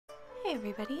Hey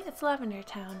everybody, it's Lavender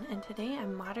Town, and today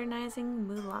I'm modernizing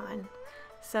Mulan.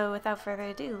 So without further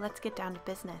ado, let's get down to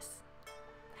business.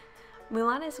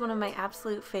 Mulan is one of my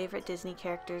absolute favorite Disney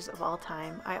characters of all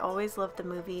time. I always loved the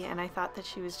movie and I thought that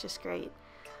she was just great.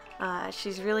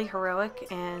 She's really heroic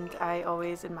and I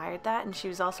always admired that, and she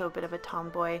was also a bit of a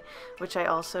tomboy, which I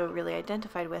also really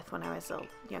identified with when I was a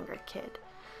younger kid.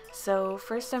 So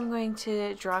first I'm going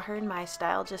to draw her in my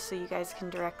style just so you guys can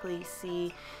directly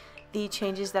see the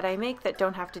changes that I make that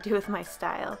don't have to do with my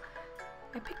style.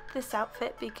 I picked this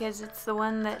outfit because it's the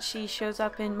one that she shows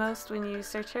up in most when you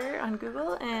search her on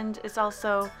Google, and it's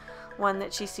also one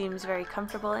that she seems very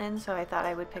comfortable in, so I thought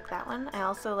I would pick that one. I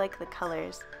also like the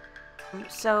colors.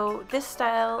 So this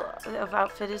style of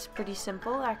outfit is pretty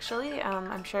simple actually.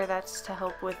 I'm sure that's to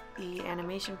help with the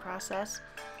animation process.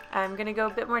 I'm going to go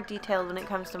a bit more detailed when it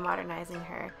comes to modernizing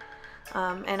her.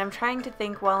 And I'm trying to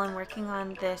think while I'm working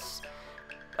on this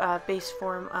base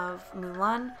form of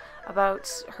Mulan about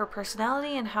her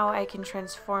personality and how I can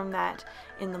transform that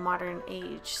in the modern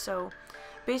age. So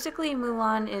basically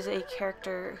Mulan is a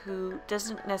character who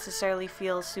doesn't necessarily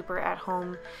feel super at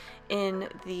home in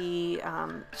the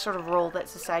sort of role that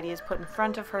society has put in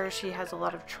front of her. She has a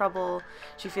lot of trouble.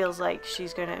 She feels like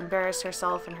she's going to embarrass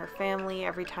herself and her family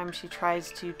every time she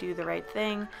tries to do the right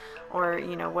thing, or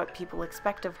what people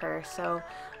expect of her. So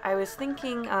I was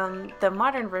thinking the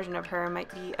modern version of her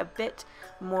might be a bit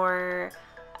more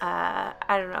I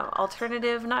don't know,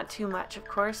 alternative, not too much of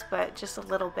course, but just a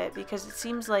little bit, because it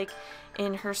seems like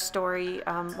in her story,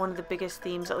 one of the biggest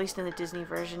themes, at least in the Disney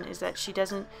version, is that she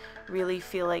doesn't really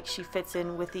feel like she fits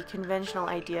in with the conventional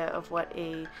idea of what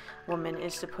a woman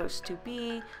is supposed to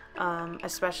be,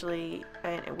 especially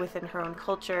within her own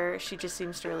culture. She just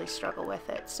seems to really struggle with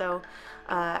it. So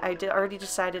I already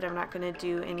decided I'm not going to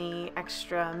do any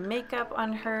extra makeup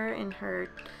on her in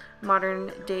her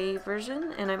modern day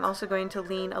version, and I'm also going to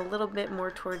lean a little bit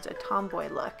more towards a tomboy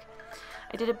look.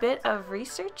 I did a bit of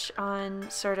research on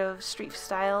sort of street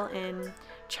style in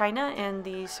China and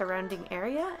the surrounding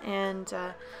area, and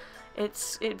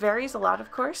it varies a lot, of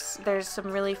course. There's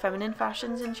some really feminine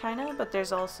fashions in China, but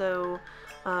there's also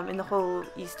in the whole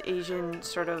East Asian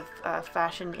sort of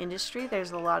fashion industry,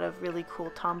 there's a lot of really cool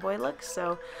tomboy looks.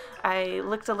 So I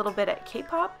looked a little bit at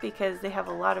K-pop because they have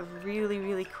a lot of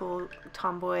really cool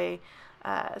tomboy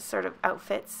sort of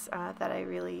outfits that I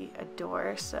really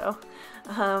adore. So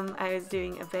I was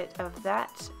doing a bit of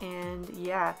that, and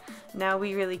yeah, now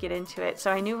we really get into it. So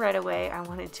I knew right away I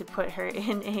wanted to put her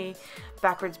in a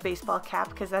backwards baseball cap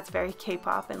because that's very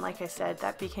K-pop, and like I said,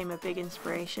 that became a big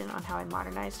inspiration on how I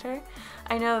modernized her.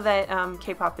 I know that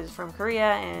K-pop is from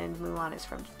Korea and Mulan is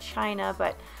from China,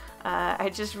 but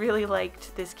I just really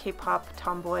liked this K-pop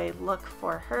tomboy look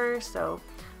for her, so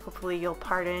hopefully you'll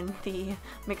pardon the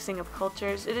mixing of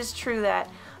cultures. It is true that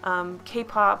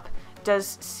K-pop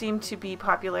does seem to be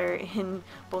popular in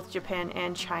both Japan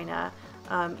and China,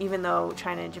 even though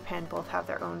China and Japan both have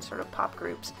their own sort of pop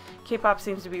groups. K-pop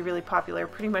seems to be really popular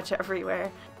pretty much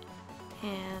everywhere,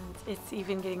 and it's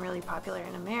even getting really popular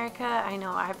in America. I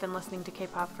know I've been listening to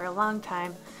K-pop for a long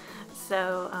time,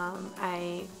 so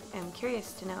I am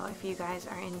curious to know if you guys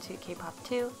are into K-pop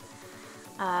too.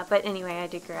 But anyway, I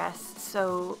digress.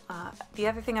 So the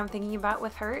other thing I'm thinking about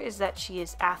with her is that she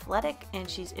is athletic and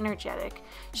she's energetic.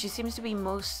 She seems to be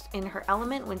most in her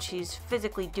element when she's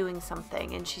physically doing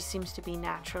something, and she seems to be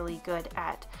naturally good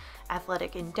at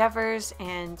athletic endeavors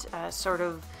and sort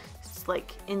of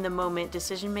like in the moment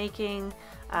decision making.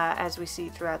 As we see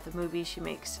throughout the movie, she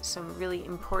makes some really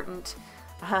important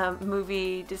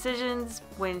movie decisions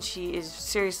when she is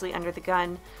seriously under the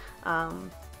gun.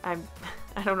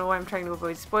 I don't know why I'm trying to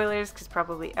avoid spoilers, because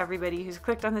probably everybody who's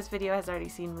clicked on this video has already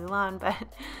seen Mulan, but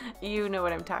you know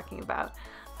what I'm talking about.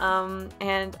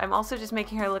 And I'm also just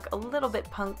making her look a little bit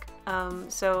punk,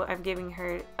 so I'm giving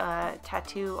her a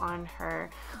tattoo on her,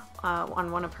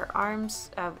 on one of her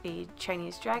arms of a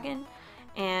Chinese dragon.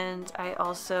 And I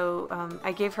also,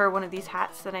 I gave her one of these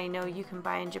hats that I know you can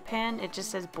buy in Japan. It just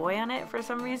says boy on it for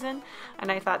some reason, and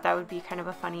I thought that would be kind of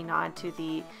a funny nod to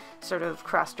the sort of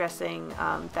cross-dressing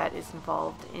that is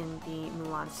involved in the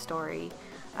Mulan story,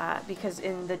 because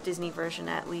in the Disney version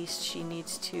at least, she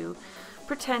needs to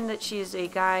pretend that she is a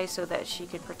guy so that she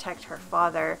could protect her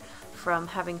father from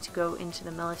having to go into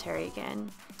the military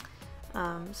again.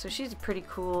 So she's a pretty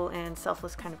cool and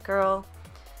selfless kind of girl.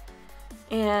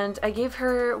 And I gave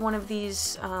her one of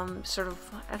these sort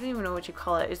of, I don't even know what you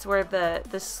call it. It's where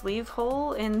the sleeve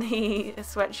hole in the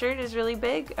sweatshirt is really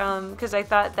big, because I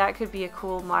thought that could be a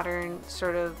cool modern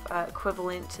sort of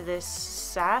equivalent to this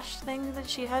sash thing that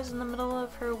she has in the middle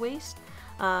of her waist.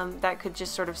 That could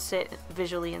just sort of sit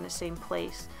visually in the same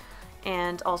place.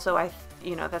 and also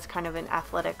that's kind of an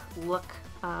athletic look.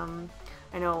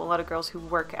 I know a lot of girls who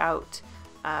work out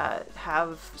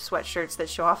have sweatshirts that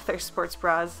show off their sports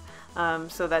bras,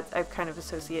 so that I kind of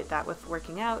associate that with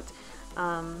working out.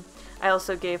 I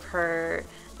also gave her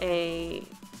a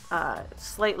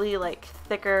slightly like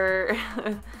thicker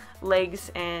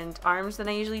legs and arms than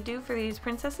I usually do for these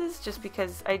princesses, just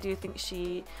because I do think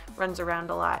she runs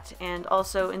around a lot, and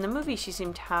also in the movie she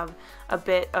seemed to have a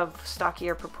bit of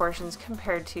stockier proportions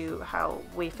compared to how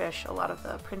waifish a lot of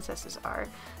the princesses are,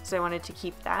 so I wanted to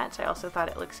keep that. I also thought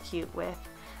it looks cute with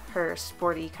her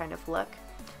sporty kind of look.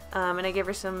 And I gave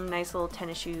her some nice little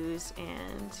tennis shoes,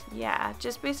 and yeah,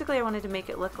 just basically I wanted to make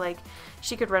it look like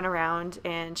she could run around,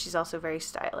 and she's also very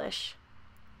stylish.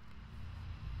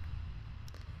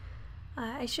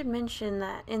 I should mention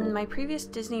that in my previous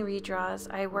Disney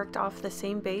redraws, I worked off the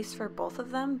same base for both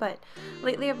of them, but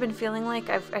lately I've been feeling like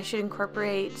I should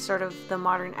incorporate sort of the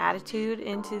modern attitude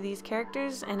into these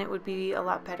characters, and it would be a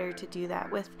lot better to do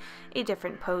that with a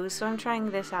different pose. So I'm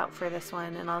trying this out for this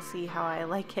one, and I'll see how I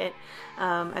like it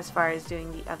as far as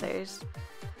doing the others.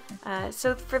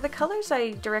 So for the colors,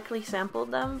 I directly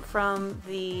sampled them from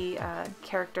the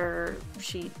character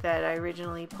sheet that I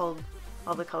originally pulled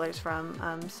all the colors from,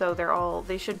 so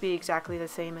they should be exactly the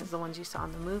same as the ones you saw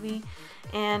in the movie,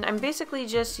 and I'm basically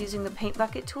just using the paint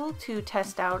bucket tool to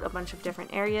test out a bunch of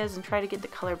different areas and try to get the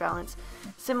color balance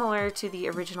similar to the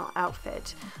original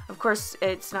outfit. Of course,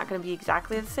 it's not going to be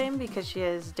exactly the same because she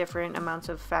has different amounts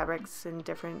of fabrics in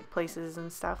different places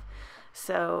and stuff,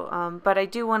 so but I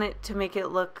do want it to make it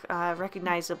look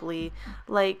recognizably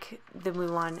like the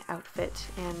Mulan outfit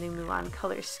and the Mulan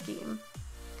color scheme.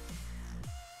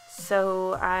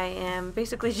 So I am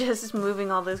basically just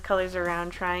moving all those colors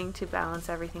around, trying to balance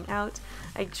everything out.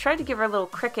 I tried to give her a little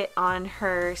cricket on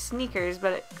her sneakers,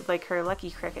 but like her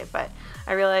lucky cricket, but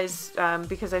I realized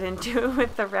because I didn't do it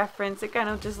with the reference, it kind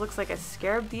of just looks like a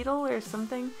scarab beetle or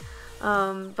something.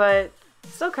 But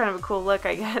still kind of a cool look,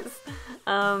 I guess.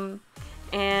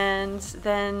 And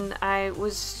then I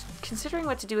was considering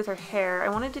what to do with her hair. I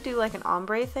wanted to do like an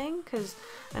ombre thing, because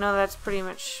I know that's pretty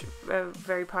much a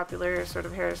very popular sort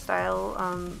of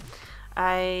hairstyle.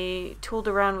 I tooled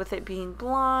around with it being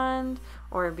blonde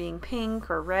or being pink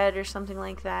or red or something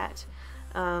like that,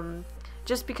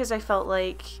 just because I felt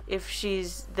like if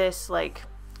she's this like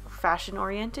fashion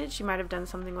oriented, she might have done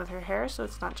something with her hair so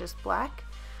it's not just black.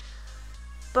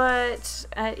 But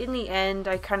in the end,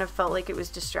 I kind of felt like it was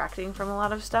distracting from a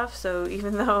lot of stuff, so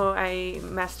even though I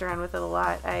messed around with it a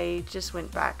lot, I just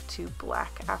went back to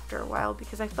black after a while,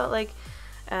 because I felt like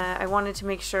I wanted to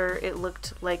make sure it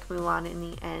looked like Mulan in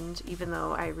the end, even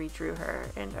though I redrew her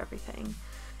and everything.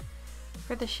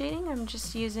 For the shading, I'm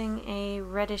just using a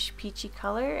reddish peachy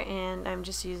color, and I'm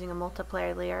just using a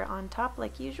multiplier layer on top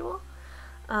like usual.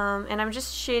 And I'm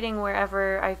just shading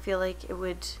wherever I feel like it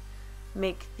would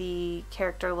make the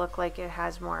character look like it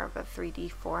has more of a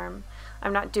 3D form.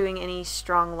 I'm not doing any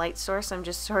strong light source, I'm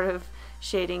just sort of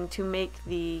shading to make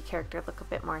the character look a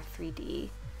bit more 3D,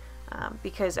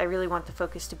 because I really want the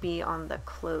focus to be on the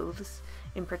clothes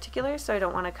in particular, so I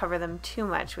don't want to cover them too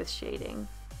much with shading.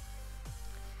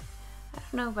 I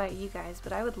don't know about you guys,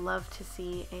 but I would love to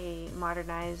see a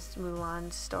modernized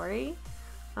Mulan story.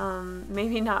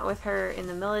 Maybe not with her in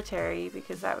the military,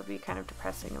 because that would be kind of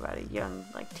depressing about a young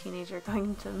teenager going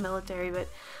into the military, but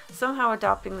somehow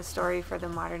adopting the story for the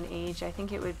modern age. I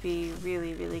think it would be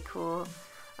really, really cool.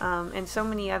 And so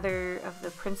many other of the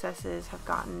princesses have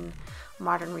gotten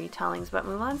modern retellings, but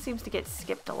Mulan seems to get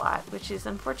skipped a lot, which is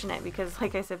unfortunate because,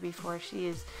 like I said before, she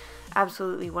is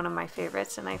absolutely one of my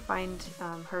favorites, and I find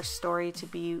her story to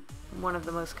be one of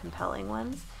the most compelling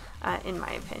ones, in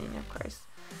my opinion, of course.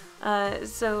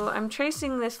 So I'm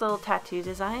tracing this little tattoo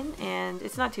design, and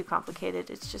it's not too complicated.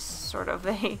 It's just sort of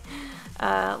a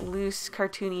loose,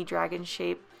 cartoony dragon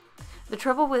shape. The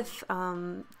trouble with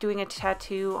doing a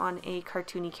tattoo on a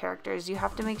cartoony character is you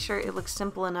have to make sure it looks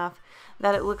simple enough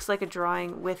that it looks like a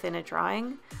drawing within a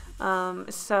drawing.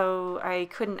 So I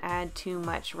couldn't add too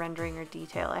much rendering or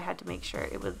detail. I had to make sure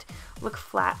it would look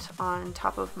flat on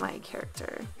top of my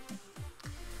character.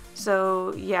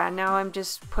 So yeah, now I'm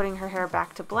just putting her hair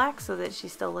back to black so that she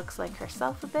still looks like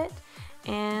herself a bit,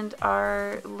 and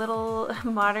our little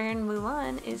modern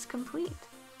Mulan is complete.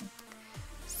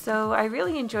 So I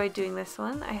really enjoyed doing this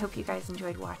one. I hope you guys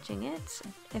enjoyed watching it.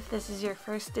 If this is your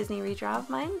first Disney redraw of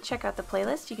mine, check out the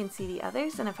playlist. You can see the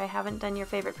others, and if I haven't done your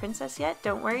favorite princess yet,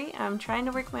 don't worry. I'm trying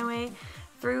to work my way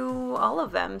through all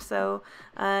of them, so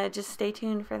just stay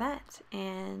tuned for that.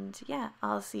 And yeah,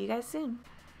 I'll see you guys soon.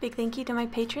 Big thank you to my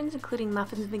patrons, including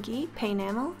Muffins McGee, Pay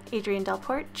Enamel, Adrian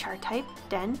Delport, Chartype,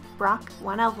 Den, Brock,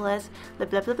 Juan Alvarez, Blah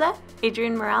Blah Blah Blah,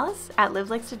 Adrian Morales, at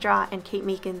Live Likes to Draw, and Kate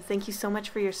Meekins. Thank you so much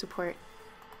for your support.